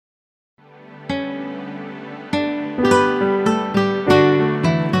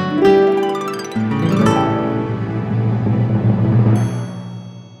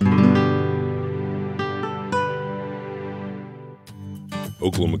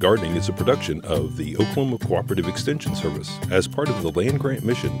Oklahoma Gardening is a production of the Oklahoma Cooperative Extension Service as part of the land grant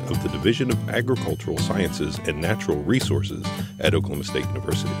mission of the Division of Agricultural Sciences and Natural Resources at Oklahoma State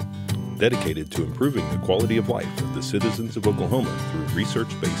University, dedicated to improving the quality of life of the citizens of Oklahoma through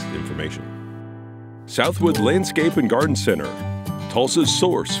research-based information. Southwood Landscape and Garden Center, Tulsa's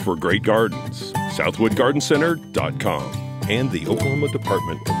source for great gardens, southwoodgardencenter.com. And the Oklahoma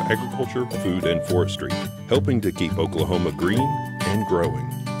Department of Agriculture, Food, and Forestry, helping to keep Oklahoma green and growing.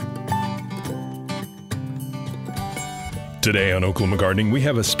 Today on Oklahoma Gardening, we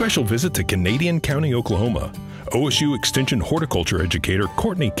have a special visit to Canadian County, Oklahoma. OSU Extension Horticulture Educator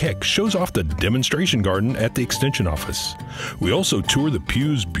Courtney Keck shows off the demonstration garden at the Extension office. We also tour the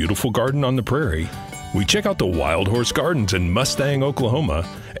Pugh's beautiful garden on the prairie. We check out the Wildhorse Gardens in Mustang, Oklahoma,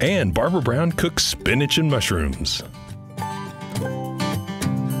 and Barbara Brown cooks spinach and mushrooms.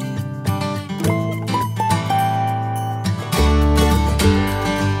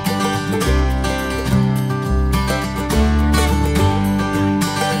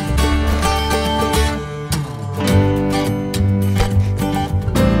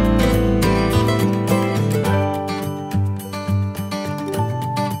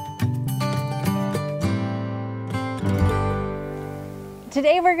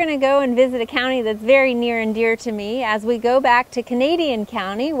 Today we're going to go and visit a county that's very near and dear to me as we go back to Canadian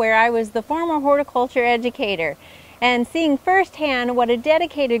County, where I was the former horticulture educator, and seeing firsthand what a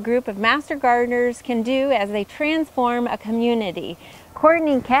dedicated group of master gardeners can do as they transform a community.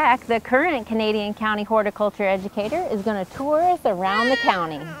 Courtney Keck, the current Canadian County horticulture educator, is going to tour us around the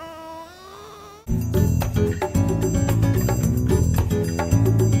county.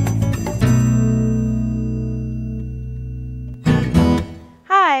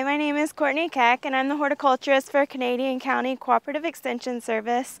 Hi, my name is Courtney Keck, and I'm the horticulturist for Canadian County Cooperative Extension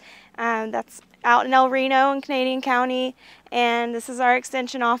Service. That's out in El Reno in Canadian County, and this is our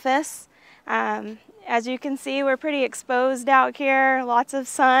extension office. As you can see, we're pretty exposed out here, lots of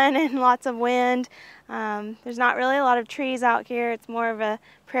sun and lots of wind. There's not really a lot of trees out here. It's more of a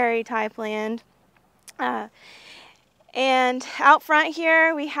prairie type land. And out front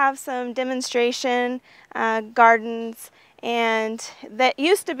here we have some demonstration gardens, and that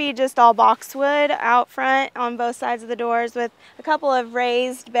used to be just all boxwood out front on both sides of the doors with a couple of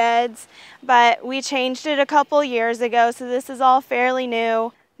raised beds, but we changed it a couple years ago, so this is all fairly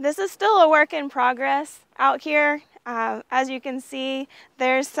new. This is still a work in progress out here. As you can see,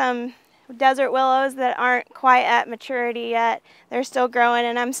 there's some desert willows that aren't quite at maturity yet. They're still growing,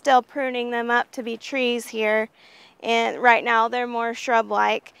 and I'm still pruning them up to be trees here. And right now they're more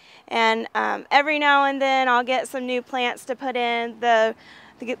shrub-like. And every now and then I'll get some new plants to put in. The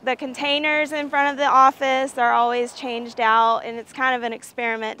containers in front of the office are always changed out, and it's kind of an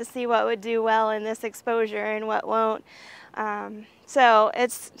experiment to see what would do well in this exposure and what won't. So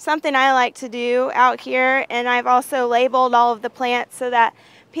it's something I like to do out here, and I've also labeled all of the plants so that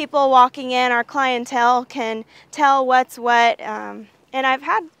people walking in, our clientele, can tell what's what. And I've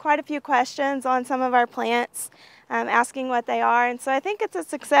had quite a few questions on some of our plants, asking what they are, and so I think it's a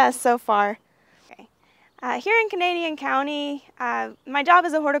success so far. Okay. Here in Canadian County, my job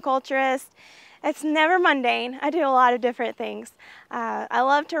as a horticulturist, it's never mundane. I do a lot of different things. I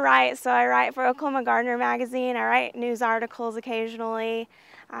love to write, so I write for Oklahoma Gardener magazine. I write news articles occasionally,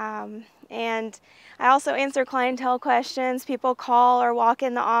 and I also answer clientele questions. People call or walk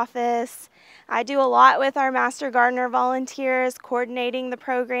in the office. I do a lot with our Master Gardener volunteers, coordinating the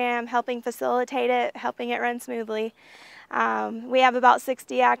program, helping facilitate it, helping it run smoothly. We have about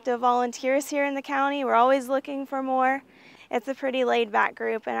 60 active volunteers here in the county. We're always looking for more. It's a pretty laid-back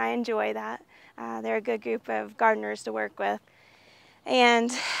group, and I enjoy that. They're a good group of gardeners to work with. And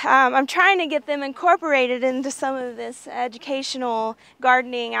I'm trying to get them incorporated into some of this educational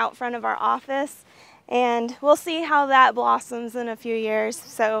gardening out front of our office. And we'll see how that blossoms in a few years.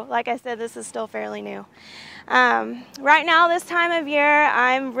 So like I said, this is still fairly new. Right now, this time of year,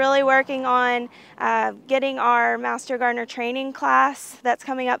 I'm really working on getting our Master Gardener training class that's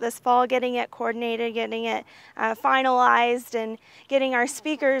coming up this fall, getting it coordinated, getting it finalized, and getting our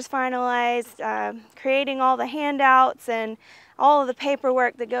speakers finalized, creating all the handouts and all of the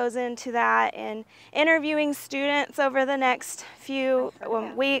paperwork that goes into that, and interviewing students over the next few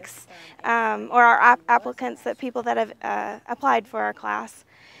weeks, or our applicants, people that have applied for our class.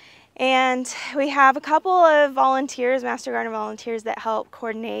 And we have a couple of volunteers, Master Gardener volunteers, that help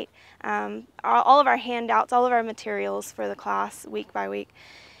coordinate all of our handouts, all of our materials for the class week by week.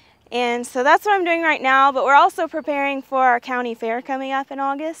 And so that's what I'm doing right now, but we're also preparing for our county fair coming up in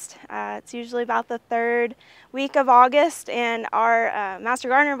August. It's usually about the third week of August, and our Master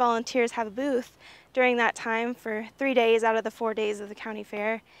Gardener volunteers have a booth during that time for 3 days out of the 4 days of the county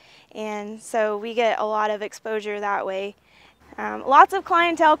fair. And so we get a lot of exposure that way. Lots of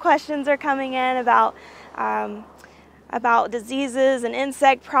clientele questions are coming in about diseases and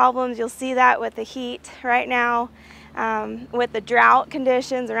insect problems. You'll see that with the heat right now. With the drought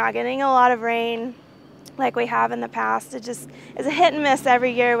conditions, we're not getting a lot of rain like we have in the past. It just is a hit and miss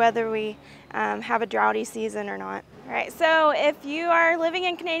every year whether we have a droughty season or not. All right, so if you are living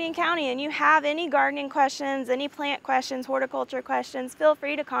in Canadian County and you have any gardening questions, any plant questions, horticulture questions, feel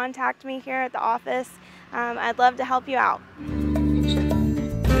free to contact me here at the office. I'd love to help you out.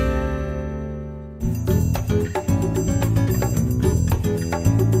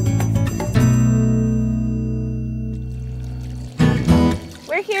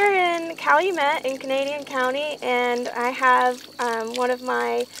 We're here in Calumet in Canadian County, and I have one of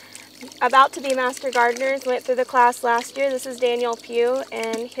my about-to-be master gardeners went through the class last year. This is Pugh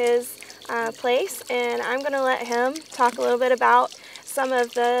and his place, and I'm going to let him talk a little bit about some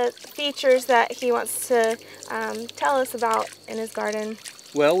of the features that he wants to tell us about in his garden.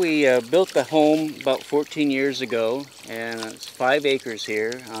 Well, we built the home about 14 years ago, and it's 5 acres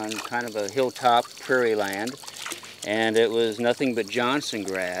here on kind of a hilltop prairie land. And it was nothing but Johnson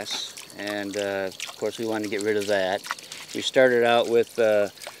grass, and of course we wanted to get rid of that. We started out with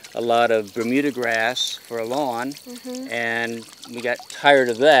a lot of Bermuda grass for a lawn, and we got tired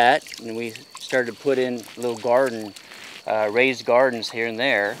of that, and we started to put in little raised gardens here and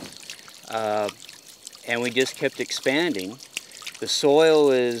there, and we just kept expanding. The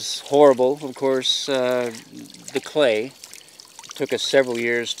soil is horrible, of course. The clay. It took us several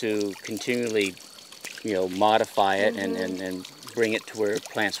years to continually modify it and bring it to where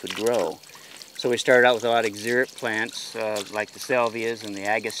plants would grow. So we started out with a lot of xeric plants like the salvias and the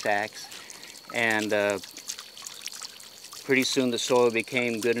agastax, and pretty soon the soil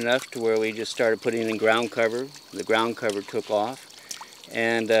became good enough to where we just started putting in ground cover. The ground cover took off,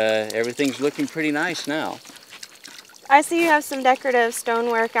 and everything's looking pretty nice now. I see you have some decorative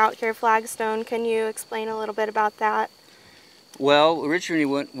stonework out here, flagstone. Can you explain a little bit about that? Well, originally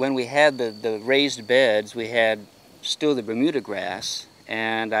when we had the raised beds, we had still the Bermuda grass,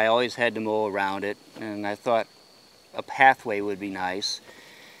 and I always had to mow around it, and I thought a pathway would be nice.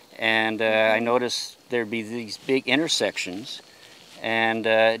 And I noticed there'd be these big intersections, and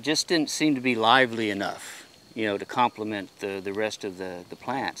it just didn't seem to be lively enough, to complement the rest of the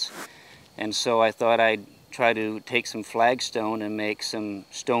plants. And so I thought I'd try to take some flagstone and make some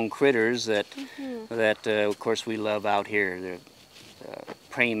stone critters that of course we love out here. There's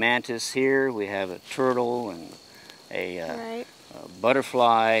praying mantis here, we have a turtle and a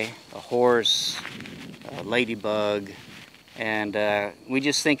butterfly, a horse, a ladybug, and we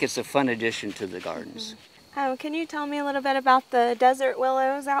just think it's a fun addition to the gardens. Can you tell me a little bit about the desert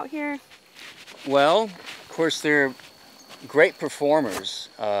willows out here? Well, of course they're great performers,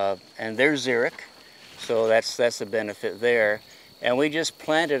 and they're xeric. So that's a benefit there. And we just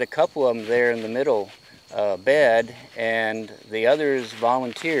planted a couple of them there in the middle bed, and the others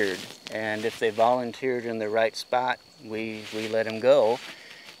volunteered. And if they volunteered in the right spot, we let them go.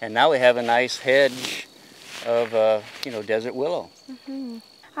 And now we have a nice hedge of desert willow.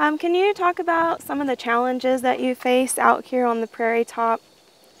 Can you talk about some of the challenges that you face out here on the prairie top?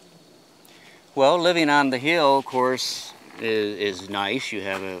 Well, living on the hill, of course, is nice. You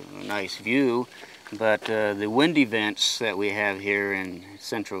have a nice view. But the wind events that we have here in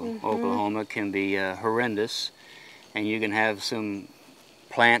central Oklahoma can be horrendous, and you can have some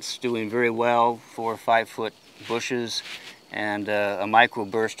plants doing very well, 4 or 5 foot bushes, and a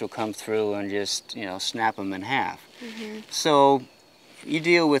microburst will come through and just snap them in half. So you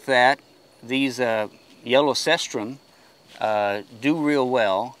deal with that. These yellow cestrum do real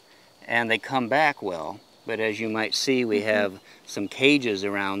well, and they come back well. But as you might see, we have some cages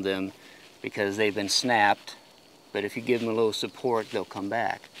around them, because they've been snapped, but if you give them a little support, they'll come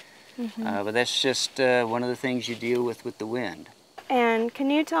back. But that's just one of the things you deal with the wind. And can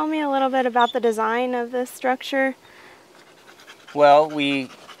you tell me a little bit about the design of this structure? Well,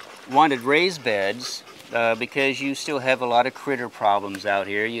 we wanted raised beds because you still have a lot of critter problems out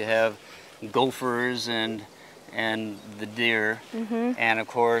here. You have gophers and the deer, and of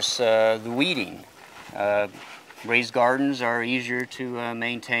course the weeding. Raised gardens are easier to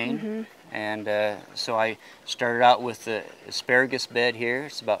maintain. And so I started out with the asparagus bed here.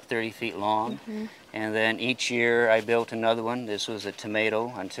 It's about 30 feet long. And then each year I built another one. This was a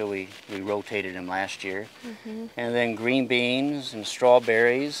tomato until we rotated them last year. And then green beans and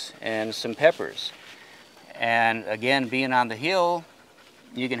strawberries and some peppers. And again, being on the hill,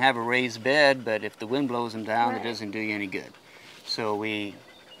 you can have a raised bed, but if the wind blows them down, it doesn't do you any good. So we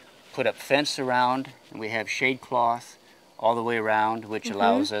put up fence around, and we have shade cloth all the way around, which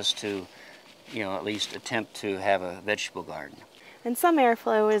allows us to, you know, at least attempt to have a vegetable garden. And some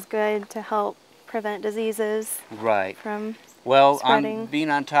airflow is good to help prevent diseases from spreading. Being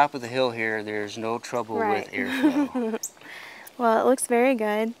on top of the hill here, there's no trouble with airflow. Well, it looks very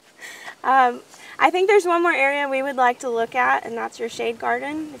good. I think there's one more area we would like to look at, and that's your shade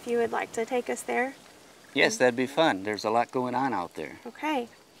garden, if you would like to take us there. Yes, that'd be fun. There's a lot going on out there. Okay.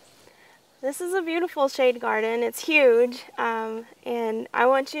 This is a beautiful shade garden. It's huge, and I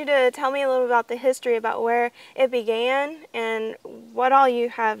want you to tell me a little about the history, about where it began and what all you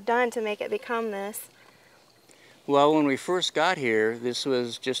have done to make it become this. Well, when we first got here, this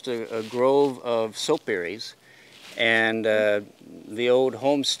was just a grove of soapberries, and the old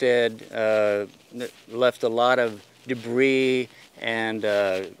homestead left a lot of debris and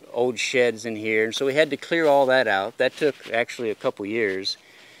old sheds in here, and so we had to clear all that out. That took actually a couple years.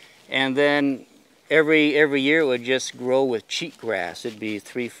 And then every year it would just grow with cheatgrass. It'd be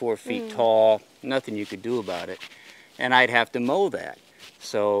 3-4 feet tall, nothing you could do about it. And I'd have to mow that.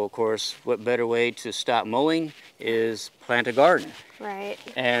 So, of course, what better way to stop mowing is plant a garden. Right.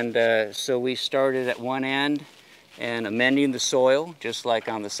 And so we started at one end and amending the soil, just like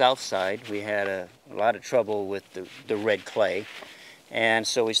on the south side. We had a lot of trouble with the red clay. And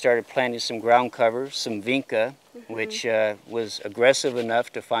so we started planting some ground cover, some vinca, which was aggressive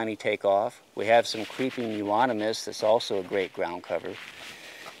enough to finally take off. We have some creeping euonymus that's also a great ground cover.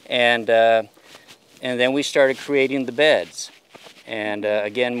 And then we started creating the beds. And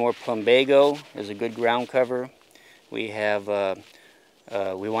again, more plumbago is a good ground cover. We have,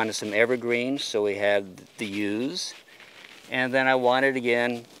 we wanted some evergreens, so we had the yews. And then I wanted,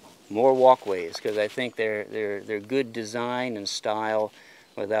 again, more walkways, because I think they're good design and style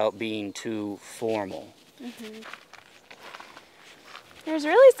without being too formal. There's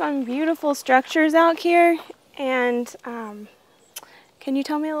really some beautiful structures out here, and can you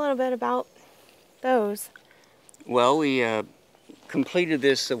tell me a little bit about those? Well, we completed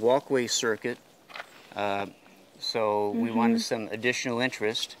this walkway circuit, so we wanted some additional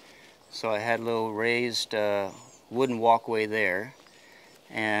interest. So I had a little raised wooden walkway there.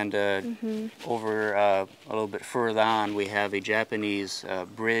 And over a little bit further on, we have a Japanese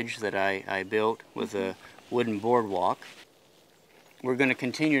bridge that I built with a wooden boardwalk. We're going to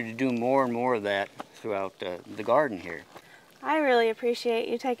continue to do more and more of that throughout the garden here. I really appreciate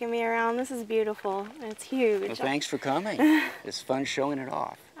you taking me around. This is beautiful. It's huge. Well, thanks for coming. It's fun showing it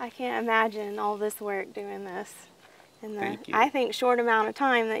off. I can't imagine all this work doing this in the, Thank you. I think, short amount of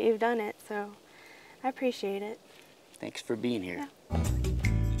time that you've done it. So I appreciate it. Thanks for being here. Yeah.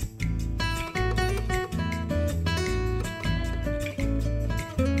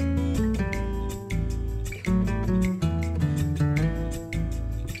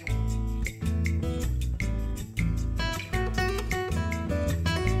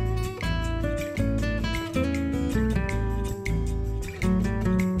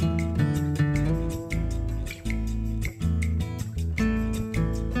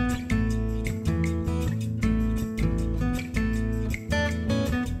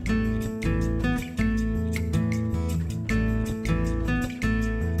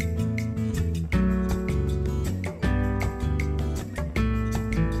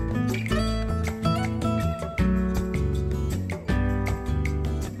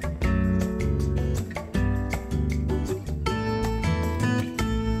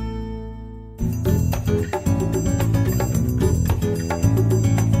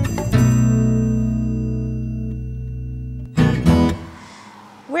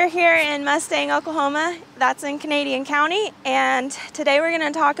 We're here in Mustang, Oklahoma. That's in Canadian County, and today we're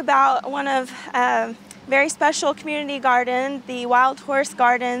going to talk about one of very special community garden, the Wildhorse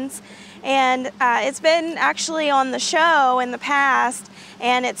Gardens. And it's been actually on the show in the past,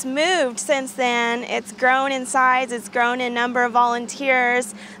 and it's moved since then. It's grown in size, it's grown in number of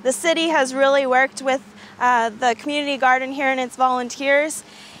volunteers. The city has really worked with the community garden here and its volunteers.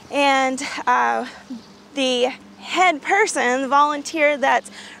 And the head person, the volunteer that's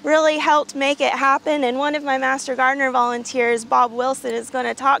really helped make it happen, and one of my Master Gardener volunteers, Bob Wilson, is going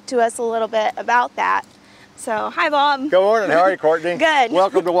to talk to us a little bit about that. So, hi Bob. Good morning, how are you, Courtney? Good.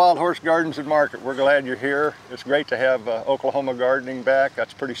 Welcome to Wildhorse Gardens and Market. We're glad you're here. It's great to have Oklahoma gardening back.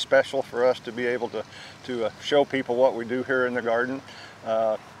 That's pretty special for us to be able to show people what we do here in the garden.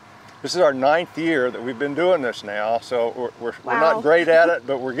 This is our 9th year that we've been doing this now, so we're not great at it,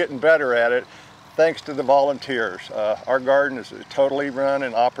 but we're getting better at it. Thanks to the volunteers. Our garden is totally run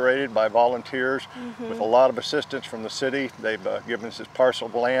and operated by volunteers with a lot of assistance from the city. They've given us this parcel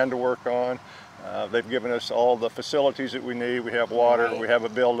of land to work on. They've given us all the facilities that we need. We have water, we have a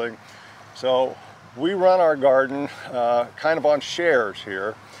building. So we run our garden kind of on shares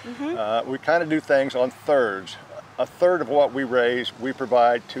here. We kind of do things on thirds. A third of what we raise, we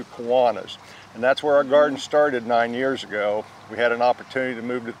provide to Kiwanis. And that's where our garden started 9 years ago. We had an opportunity to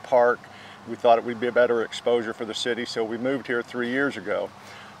move to the park. We thought it would be a better exposure for the city, so we moved here 3 years ago.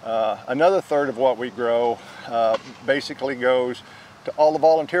 Another third of what we grow basically goes to all the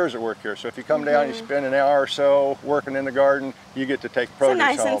volunteers that work here. So if you come down, you spend an hour or so working in the garden, you get to take produce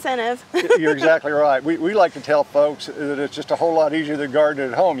home. It's a nice incentive. You're exactly right. We like to tell folks that it's just a whole lot easier to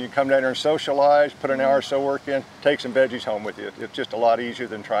garden at home. You come down here and socialize, put an hour or so work in, take some veggies home with you. It's just a lot easier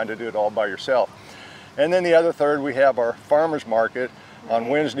than trying to do it all by yourself. And then the other third, we have our farmers market on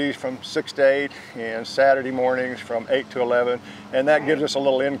Wednesdays from 6 to 8 and Saturday mornings from 8 to 11. And that gives us a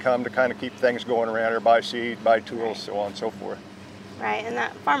little income to kind of keep things going around here, buy seed, buy tools, so on and so forth. Right, and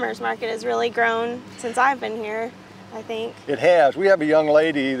that farmer's market has really grown since I've been here, I think. It has. We have a young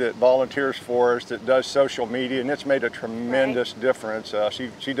lady that volunteers for us that does social media, and it's made a tremendous difference.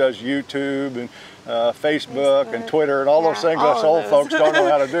 She does YouTube and Facebook and Twitter and all those things us old folks don't know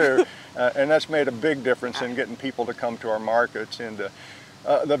how to do. And that's made a big difference in getting people to come to our markets. And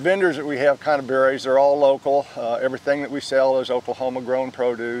the vendors that we have kind of varies. They're all local. Everything that we sell is Oklahoma grown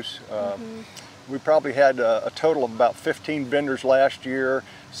produce. We probably had a total of about 15 vendors last year.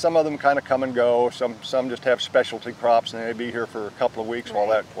 Some of them kind of come and go. Some just have specialty crops and they may be here for a couple of weeks while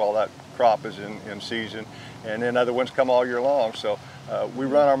that crop is in season. And then other ones come all year long. So we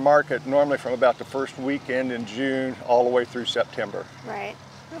run our market normally from about the first weekend in June all the way through September. Right.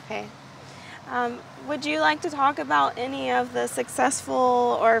 Okay. Would you like to talk about any of the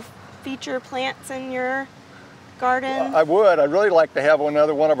successful or feature plants in your garden? I would. I'd really like to have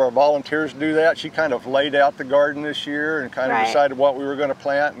another one of our volunteers do that. She kind of laid out the garden this year and kind of decided what we were going to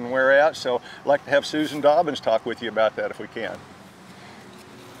plant and where at. So I'd like to have Susan Dobbins talk with you about that if we can.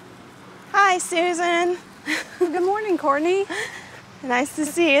 Hi, Susan. Good morning, Courtney. Nice to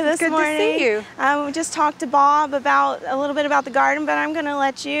see you this morning. Good to see you. We just talked to Bob about a little bit about the garden, but I'm going to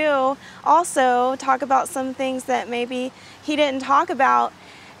let you also talk about some things that maybe he didn't talk about.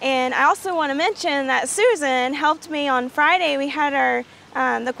 And I also want to mention that Susan helped me on Friday. We had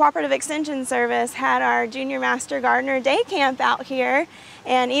our, the Cooperative Extension Service had our Junior Master Gardener Day Camp out here.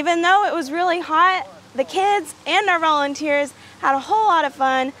 And even though it was really hot, the kids and our volunteers had a whole lot of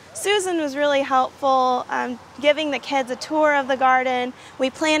fun. Susan was really helpful giving the kids a tour of the garden. We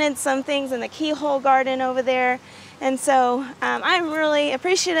planted some things in the keyhole garden over there. And so I'm really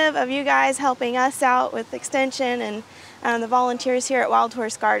appreciative of you guys helping us out with Extension and the volunteers here at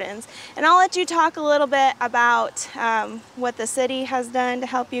Wildhorse Gardens. And I'll let you talk a little bit about what the city has done to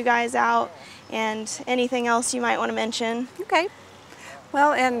help you guys out and anything else you might want to mention. Okay.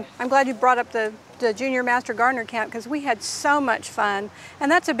 Well, and I'm glad you brought up the Junior Master Gardener Camp because we had so much fun.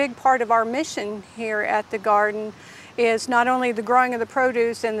 And that's a big part of our mission here at the garden is not only the growing of the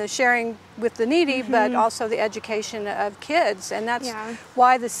produce and the sharing with the needy, but also the education of kids. And that's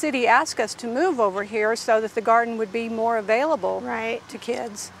why the city asked us to move over here so that the garden would be more available to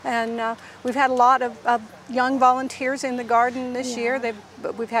kids. And we've had a lot of young volunteers in the garden this year.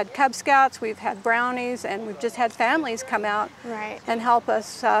 We've had Cub Scouts, we've had brownies, and we've just had families come out and help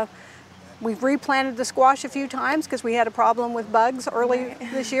us. We've replanted the squash a few times because we had a problem with bugs early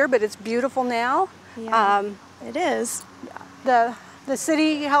this year, but it's beautiful now. It is. The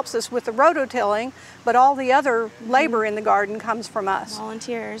city helps us with the rototilling, but all the other labor in the garden comes from us.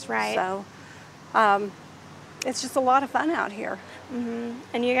 Volunteers, right. So it's just a lot of fun out here.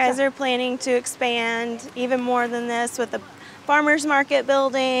 And you guys are planning to expand even more than this with the farmers market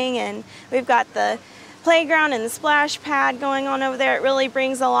building, and we've got the playground and the splash pad going on over there. It really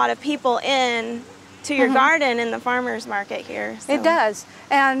brings a lot of people in to your garden in the farmers market here. So. It does.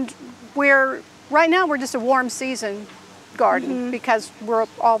 And right now we're just a warm season garden because we're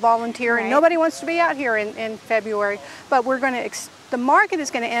all volunteering. Nobody wants to be out here in February, but we're going to, the market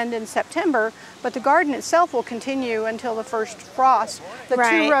is going to end in September, but the garden itself will continue until the first frost. The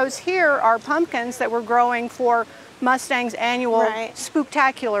 2 rows here are pumpkins that we're growing for Mustang's annual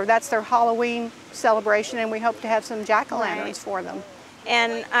Spooktacular. That's their Halloween celebration, and we hope to have some jack-o'-lanterns for them.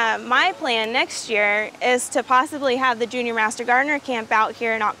 And my plan next year is to possibly have the Junior Master Gardener Camp out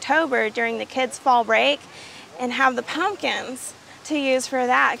here in October during the kids' fall break and have the pumpkins to use for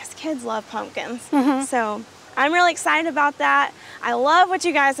that because kids love pumpkins. So I'm really excited about that. I love what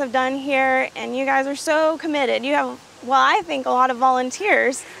you guys have done here, and you guys are so committed. You have, well, I think a lot of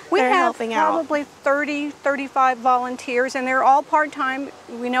volunteers that are helping out. We have probably 30, 35 volunteers, and they're all part-time.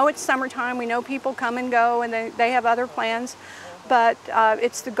 We know it's summertime. We know people come and go, and they have other plans. but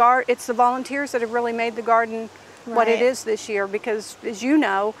it's the volunteers that have really made the garden what it is this year, because as you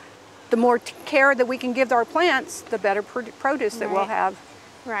know, the more care that we can give our plants, the better produce that we'll have.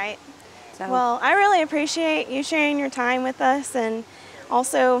 Right. So. Well, I really appreciate you sharing your time with us, and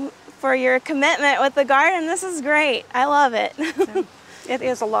also for your commitment with the garden. This is great. I love it. So, it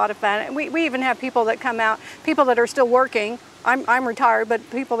is a lot of fun. We even have people that come out, people that are still working. I'm retired, but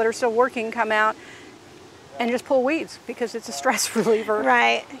people that are still working come out and just pull weeds because it's a stress reliever.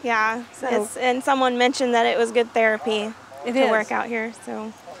 Right, yeah. So, and someone mentioned that it was good therapy to work out here.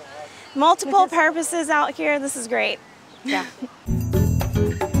 So multiple purposes out here. This is great. Yeah.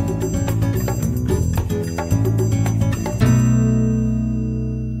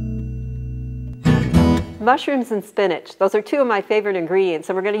 Mushrooms and spinach, those are two of my favorite ingredients,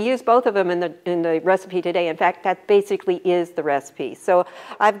 and we're going to use both of them in the recipe today. In fact, that basically is the recipe. So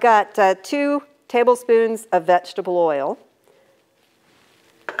I've got 2 tablespoons of vegetable oil,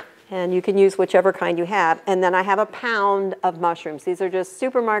 and you can use whichever kind you have. And then I have a pound of mushrooms. These are just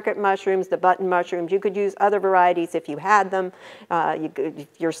supermarket mushrooms, the button mushrooms. You could use other varieties if you had them. If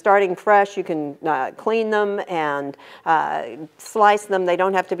you're starting fresh, you can clean them and slice them. They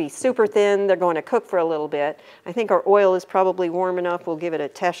don't have to be super thin. They're going to cook for a little bit. I think our oil is probably warm enough. We'll give it a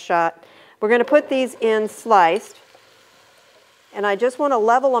test shot. We're going to put these in sliced. And I just want to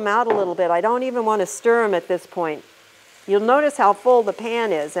level them out a little bit. I don't even want to stir them at this point. You'll notice how full the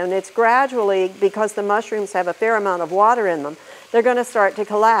pan is, and it's gradually, because the mushrooms have a fair amount of water in them, they're going to start to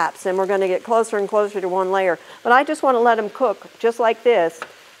collapse, and we're going to get closer and closer to one layer. But I just want to let them cook just like this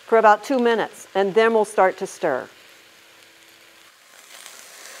for about 2 minutes, and then we'll start to stir.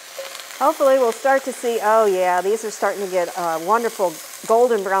 Hopefully we'll start to see, oh yeah, these are starting to get a wonderful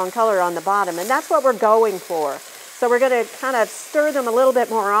golden brown color on the bottom, and that's what we're going for. So we're going to kind of stir them a little bit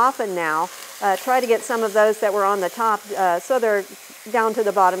more often now. Try to get some of those that were on the top so they're down to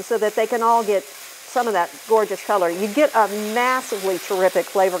the bottom so that they can all get some of that gorgeous color. You get a massively terrific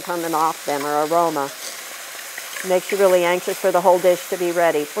flavor coming off them, or aroma. Makes you really anxious for the whole dish to be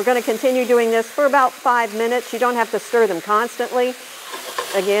ready. We're going to continue doing this for about 5 minutes. You don't have to stir them constantly.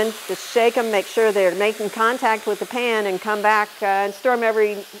 Again, just shake them, make sure they're making contact with the pan, and come back and stir them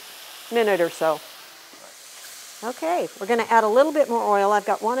every minute or so. Okay, we're going to add a little bit more oil. I've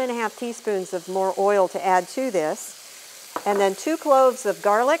got 1½ teaspoons of more oil to add to this. And then 2 cloves of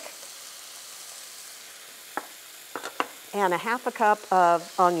garlic. And ½ cup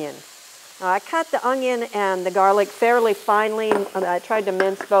of onion. Now, I cut the onion and the garlic fairly finely. I tried to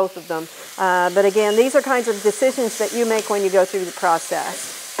mince both of them. But again, these are kinds of decisions that you make when you go through the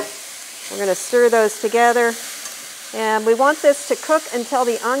process. We're going to stir those together. And we want this to cook until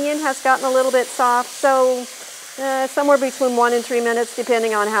the onion has gotten a little bit soft. So somewhere between 1 and 3 minutes,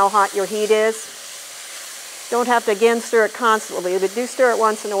 depending on how hot your heat is. Don't have to, again, stir it constantly, but do stir it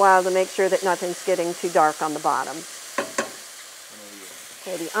once in a while to make sure that nothing's getting too dark on the bottom.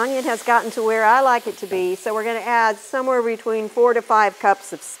 Okay, the onion has gotten to where I like it to be, so we're going to add somewhere between 4 to 5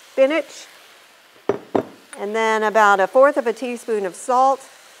 cups of spinach, and then about 1/4 of a teaspoon of salt.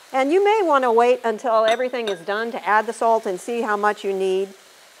 And you may want to wait until everything is done to add the salt and see how much you need,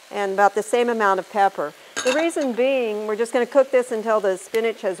 and about the same amount of pepper. The reason being, we're just going to cook this until the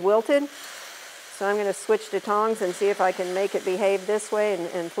spinach has wilted. So I'm going to switch to tongs and see if I can make it behave this way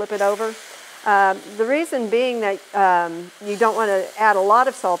and flip it over. The reason being that you don't want to add a lot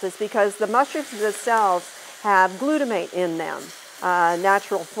of salt is because the mushrooms themselves have glutamate in them,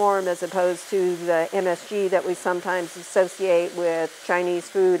 natural form, as opposed to the MSG that we sometimes associate with Chinese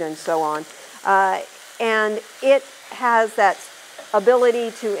food and so on. And it has that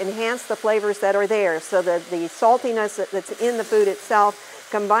ability to enhance the flavors that are there, so that the saltiness that's in the food itself,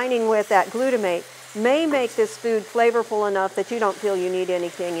 combining with that glutamate, may make this food flavorful enough that you don't feel you need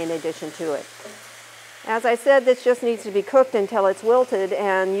anything in addition to it. As I said, this just needs to be cooked until it's wilted,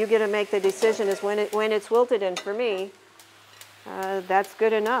 and you get to make the decision as when it's wilted, and for me, that's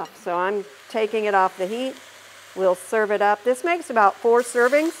good enough. So I'm taking it off the heat. We'll serve it up. This makes about 4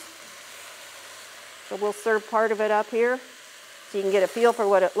 servings, so we'll serve part of it up here, so you can get a feel for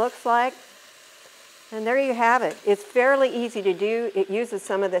what it looks like. And there you have it. It's fairly easy to do. It uses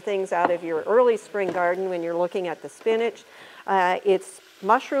some of the things out of your early spring garden when you're looking at the spinach. It's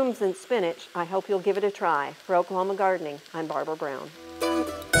mushrooms and spinach. I hope you'll give it a try. For Oklahoma Gardening, I'm Barbara Brown.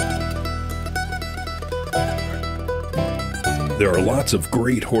 There are lots of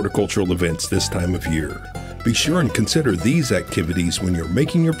great horticultural events this time of year. Be sure and consider these activities when you're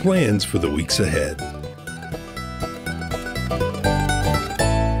making your plans for the weeks ahead.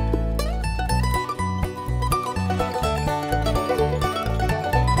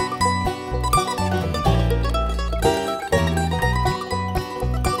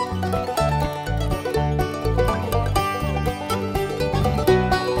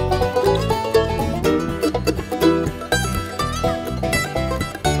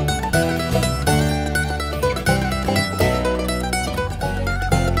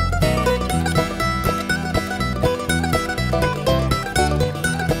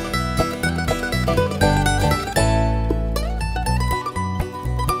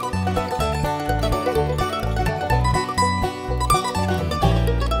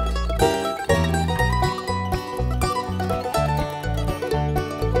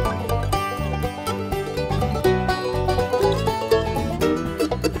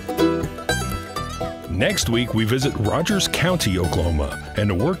 Next week, we visit Rogers County, Oklahoma, and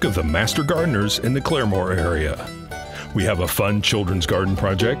the work of the Master Gardeners in the Claremore area. We have a fun children's garden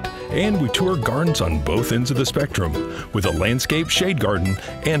project, and we tour gardens on both ends of the spectrum with a landscape shade garden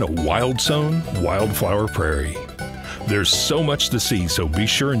and a wild-sown wildflower prairie. There's so much to see, so be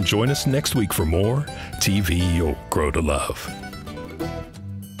sure and join us next week for more TV You'll Grow to Love.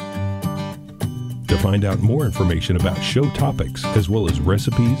 To find out more information about show topics, as well as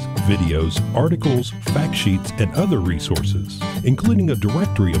recipes, videos, articles, fact sheets, and other resources, including a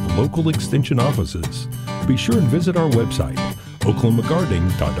directory of local extension offices, be sure and visit our website,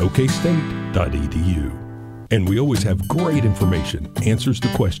 oklahomagardening.okstate.edu. And we always have great information, answers to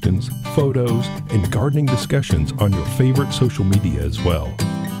questions, photos, and gardening discussions on your favorite social media as well.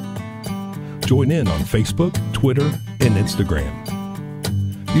 Join in on Facebook, Twitter, and Instagram.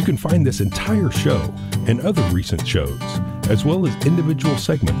 You can find this entire show and other recent shows, as well as individual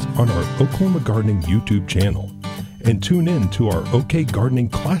segments on our Oklahoma Gardening YouTube channel. And tune in to our OK Gardening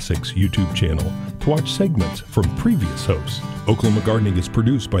Classics YouTube channel to watch segments from previous hosts. Oklahoma Gardening is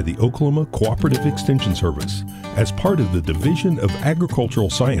produced by the Oklahoma Cooperative Extension Service as part of the Division of Agricultural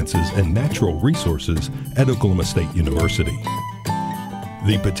Sciences and Natural Resources at Oklahoma State University.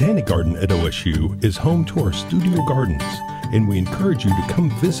 The Botanic Garden at OSU is home to our studio gardens, and we encourage you to come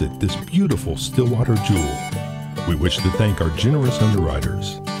visit this beautiful Stillwater jewel. We wish to thank our generous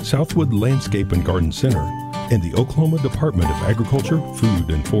underwriters, Southwood Landscape and Garden Center, and the Oklahoma Department of Agriculture,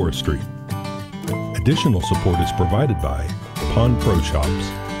 Food, and Forestry. Additional support is provided by Pond Pro Shops,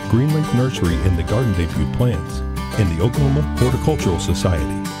 Greenleaf Nursery and the Garden Debut Plants, and the Oklahoma Horticultural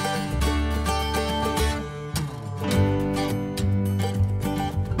Society.